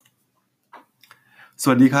ส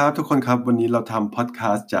วัสดีครับทุกคนครับวันนี้เราทำพอดแค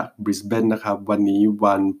สต์จากบริสเบนนะครับวันนี้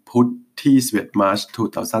วันพุธที่11 March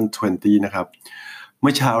 2020นะครับเ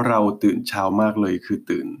มื่อเช้าเราตื่นเช้ามากเลยคือ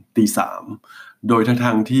ตื่นตีสามโดยท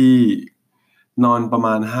างที่นอนประม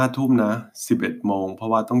าณ5 ทุ่มนะ11 โมงเพรา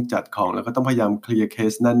ะว่าต้องจัดของแล้วก็ต้องพยายามเคลียร์เค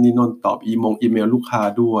สนั่นนี่โน่นตอบอีเมลลูกค้า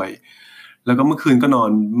ด้วยแล้วก็เมื่อคืนก็นอน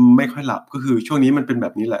ไม่ค่อยหลับก็คือช่วงนี้มันเป็นแบ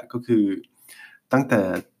บนี้แหละก็คือตั้งแต่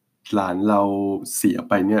หลานเราเสีย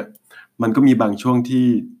ไปเนี่ย มันก็มีบางช่วงที่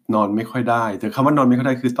นอนไม่ค่อยได้แต่คำว่านอนไม่ค่อยไ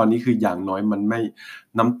ด้คือตอนนี้คืออย่างน้อยมันไม่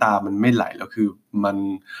น้ำตามันไม่ไหลแล้วคือมัน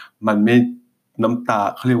มันไม่น้ำตา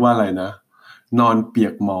เขาเรียกว่าอะไรนะนอนเปีย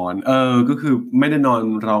กหมอนก็คือไม่ได้นอน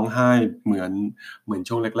ร้องไห้เหมือน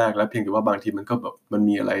ช่วงแรกๆแล้วเพียงแต่ว่าบางทีมันก็แบบมัน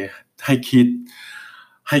มีอะไรให้คิด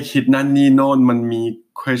ให้คิดนั่นนี่โน่นมันมี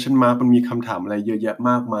question mark มันมีคำถามอะไรเยอะแยะ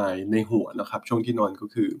มากมายในหัวนะครับช่วงที่นอนก็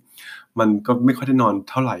คือ มันก็ไม่ค่อยได้นอน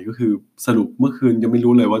เท่าไหร่ก็คือสรุปเมื่อคืนยังไม่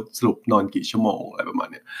รู้เลยว่าสรุปนอนกี่ชั่วโมงอะไรประมาณ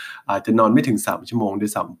เนี้ยอาจจะนอนไม่ถึง3 ชั่วโมงด้ว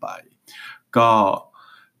ยซ้ำไปก็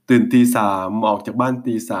ตื่นตีสามออกจากบ้าน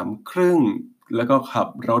ตี 3 ครึ่งแล้วก็ขับ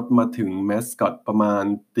รถมาถึงแมสกอตประมาณ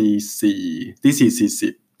ตี 4ตี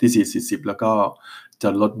 4:40แล้วก็จ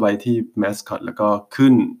อดรถไว้ที่แมสคอตแล้วก็ขึ้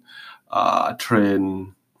นเทรน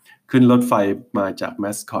ขึ้นรถไฟมาจากแม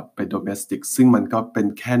สคอตไปโดเมสติกซึ่งมันก็เป็น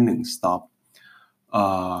แค่1 สต็อป เอ่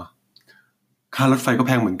อค่ารถไฟก็แ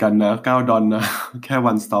พงเหมือนกันนะ$9นะแค่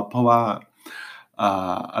วันสต็อปเพราะว่า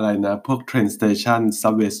อะไรนะพวก train station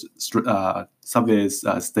subway subway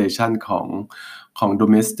station ของ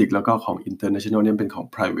domestic แล้วก็ของ international เนี่ยเป็นของ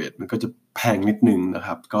private มันก็จะแพงนิดนึงนะค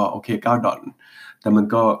รับก็โอเค$9แต่มัน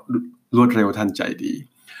ก็รวดเร็วทันใจดี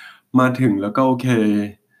มาถึงแล้วก็โอเค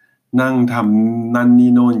นั่งทำนั่น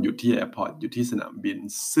นี่โน่นอยู่ที่แอร์พอร์ตอยู่ที่สนามบิน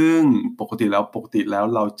ซึ่งปกติแล้ว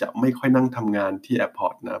เราจะไม่ค่อยนั่งทำงานที่แอร์พอ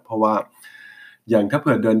ร์ตนะเพราะว่าอย่างถ้าเ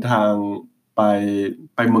ผื่อเดินทางไ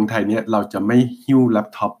ปเมืองไทยเนี่ยเราจะไม่หิ้วแล็ป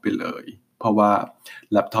ท็อปไปเลยเพราะว่า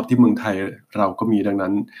แล็ปท็อปที่เมืองไทยเราก็มีดังนั้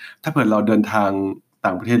นถ้าเผื่อเราเดินทางต่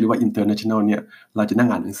างประเทศหรือว่า international เนี่ยเราจะนั่ง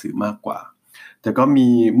อ่านหนังสือมากกว่าแต่ก็มี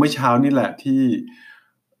เมื่อเช้านี่แหละที่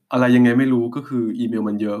อะไรยังไงไม่รู้ก็คืออีเมล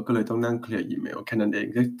มันเยอะก็เลยต้องนั่งเคลียร์อีเมลแค่นั้นเอง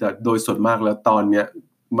ก็แต่โดยส่วนมากแล้วตอนเนี้ย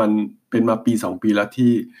มันเป็นมาปี 2 ปีแล้ว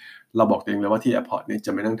ที่เราบอกตัวเองเลยว่าที่แอร์พอร์ตเนี่ยจ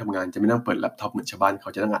ะไม่นั่งทำงานจะไม่นั่งเปิดแล็ปท็อปเหมือนชาวบ้านเขา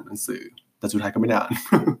จะนั่งอ่านหนังสือแต่สุดท้ายก็ไม่ได้อ่าน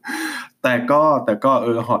แต่ก็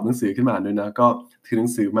หอบหนังสือขึ้นมาอ่านด้วยนะก็ถือหนั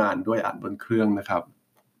งสือมาอ่านด้วยอ่านบนเครื่องนะครับ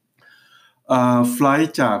ไฟล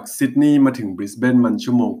ท์จากซิดนีย์มาถึงบริสเบนมัน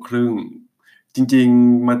ชั่วโมงครึ่งจริง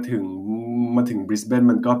ๆมาถึงบริสเบน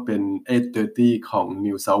มันก็เป็น8:30ของ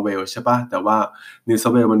New South Wales ใช่ปะแต่ว่า New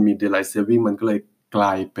South Wales มันมี Daylight Saving มันก็เลยกล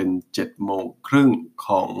ายเป็น7 โมงครึ่งข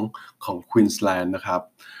องQueensland นะครับ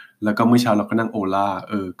แล้วก็เมื่อเช้าเราก็นั่งโอล่า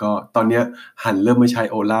ก็ตอนเนี้ยหันเริ่มไม่ใช้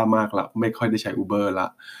โอล่ามากละไม่ค่อยได้ใช้ Uber ละ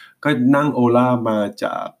ก็นั่งโอล่ามาจ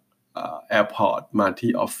ากแอร์พอร์ตมา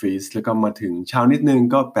ที่ออฟฟิศแล้วก็มาถึงเช้านิดนึง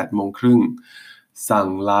ก็8 โมงครึ่งสั่ง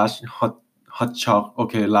large hot choc โอ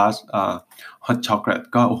เค large hot chocolate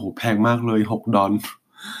ก็โอ้โหแพงมากเลย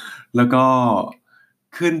$6แล้วก็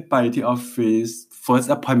ขึ้นไปที่ออฟฟิศ first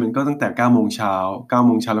appointment ก็ตั้งแต่9 โมงเช้า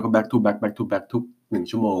แล้วก็ back to back ทุก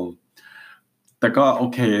1 ชั่วโมงแต่ก็โอ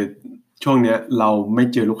เคช่วงเนี้ยเราไม่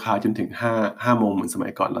เจอลูกค้าจนถึงห้าโมงเหมือนสมั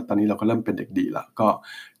ยก่อนแล้วตอนนี้เราก็เริ่มเป็นเด็กดีแล้วก็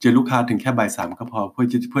เจอลูกค้าถึงแค่บ่าย 3ก็พอเพื่อ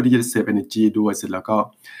ที่จะเซฟ energy ด้วยเสร็จแล้วก็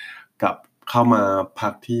กลับเข้ามาพั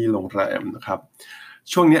กที่โรงแรมนะครับ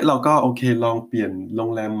ช่วงนี้เราก็โอเคลองเปลี่ยนโร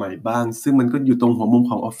งแรมใหม่บ้างซึ่งมันก็อยู่ตรงหัวมุม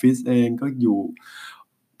ของออฟฟิศเองก็อยู่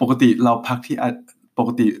ปกติเราพักที่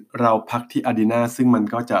อาดีนาซึ่งมัน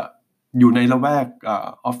ก็จะอยู่ในละแวกอ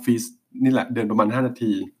อฟฟิศนี่แหละเดินประมาณ5 นา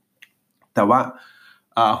ทีแต่ว่า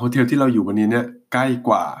โฮเทลที่เราอยู่วันนี้เนี่ยใกล้ก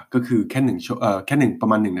ว่าก็คือแค่ประ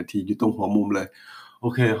มาณ1 นาทีอยู่ตรงหัวมุมเลยโอ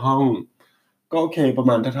เคห้องก็โอเคประ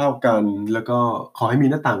มาณเท่ากันแล้วก็ขอให้มี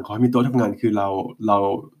หน้าต่างขอให้มีโต๊ะทำงานคือเราเ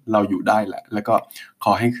ราอยู่ได้แหละแล้วก็ข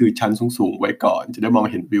อให้คือชั้นสูงๆไว้ก่อนจะได้มอง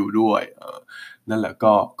เห็นวิวด้วยนั่นแหละ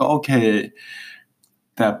ก็โอเค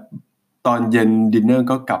แต่ตอนเย็นดินเนอร์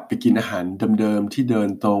ก็กลับไปกินอาหารเดิมๆที่เดิน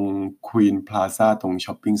ตรง Queen Plaza ตรง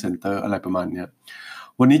ช้อปปิ้งเซ็นเตอร์อะไรประมาณเนี้ย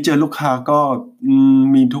วันนี้เจอลูกค้าก็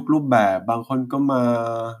มีทุกรูปแบบบางคนก็มา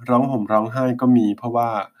ร้องห่มร้องไห้ก็มีเพราะว่า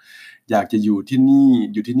อยากจะอยู่ที่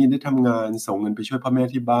นี่ได้ทำงานส่งเงินไปช่วยพ่อแม่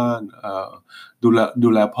ที่บ้านดู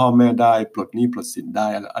แลพ่อแม่ได้ปลดหนี้ปลดสินได้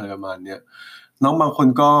อะไรประมาณเนี้ยน้องบางคน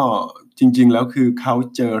ก็จริงๆแล้วคือเขา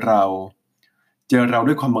เจอเรา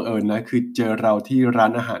ด้วยความบังเอิญนะคือเจอเราที่ร้า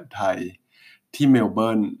นอาหารไทยที่เมลเบิ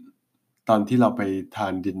ร์นตอนที่เราไปทา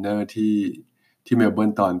นดินเนอร์ที่เมลเบิร์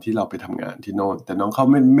นตอนที่เราไปทำงานที่โน่นแต่น้องเขา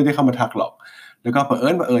ไม่ได้เข้ามาทักหรอกแล้วก็เผ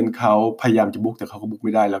อิญเขาพยายามจะบุ๊กแต่เขาก็บุ๊กไ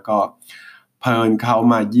ม่ได้แล้วก็ เพิ่นเขา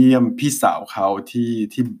มาเยี่ยมพี่สาวเขา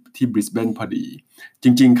ที่บริสเบนพอดีจ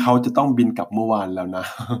ริงๆเขาจะต้องบินกลับเมื่อวานแล้วนะ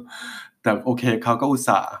แต่โอเคเขาก็อุต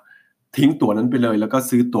ส่าห์ทิ้งตั๋วนั้นไปเลยแล้วก็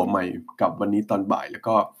ซื้อตั๋วใหม่กลับวันนี้ตอนบ่ายแล้ว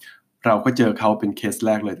ก็เราก็เจอเขาเป็นเคสแ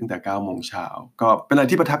รกเลยตั้งแต่9 โมงเช้าก็เป็นอะไร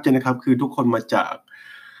ที่ประทับใจนะครับคือทุกคนมาจ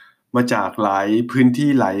ากหลายพื้นที่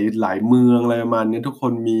หลายเมืองอะไรประมาณนี้ทุกค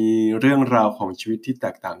นมีเรื่องราวของชีวิตที่แต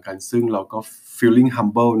กต่างกันซึ่งเราก็ feeling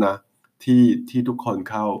humble นะที่ทุกคน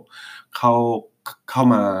เข้าเข้า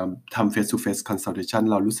มาทำ face to face consultation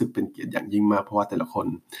เรารู้สึกเป็นเกียรติอย่างยิ่งมากเพราะว่าแต่ละคน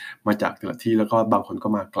มาจากแต่ละที่แล้วก็บางคนก็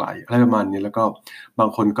มาไกลอะไรประมาณนี้แล้วก็บาง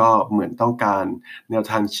คนก็เหมือนต้องการแนว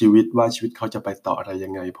ทางชีวิตว่าชีวิตเขาจะไปต่ออะไรยั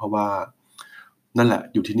งไงเพราะว่านั่นแหละ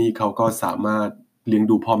อยู่ที่นี่เขาก็สามารถเลี้ยง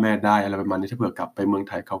ดูพ่อแม่ได้อะไรประมาณนี้ถ้าเผื่อกลับไปเมือง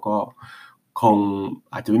ไทยเขาก็คง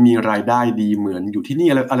อาจจะไม่มีรายได้ดีเหมือนอยู่ที่นี่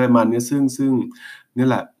อะไรประมาณนี้ซึ่งนี่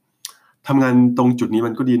แหละทำงานตรงจุดนี้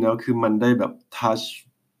มันก็ดีนะคือมันได้แบบ touch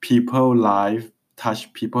people life touch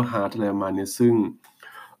people heart อะไรประมาณนี้ซึ่ง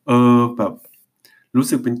แบบรู้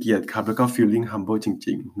สึกเป็นเกียรติครับแล้วก็ feeling humble จ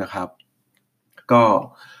ริงๆนะครับก็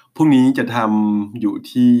พรุ่งนี้จะทำอยู่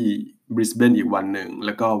ที่บริสเบนอีกวันหนึ่งแ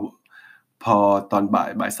ล้วก็พอตอน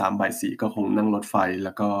บ่าย 3บ่าย 4ก็คงนั่งรถไฟแ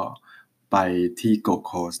ล้วก็ไปที่โกลด์โ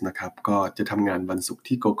คสต์นะครับก็จะทำงานวันศุกร์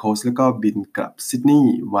ที่โกลด์โคสต์แล้วก็บินกลับซิดนี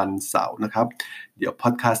ย์วันเสาร์นะครับเดี๋ยวพอ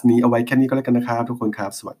ดคาสต์นี้เอาไว้แค่นี้ก็แล้วกันนะครับทุกคนครั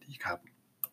บสวัสดีครับ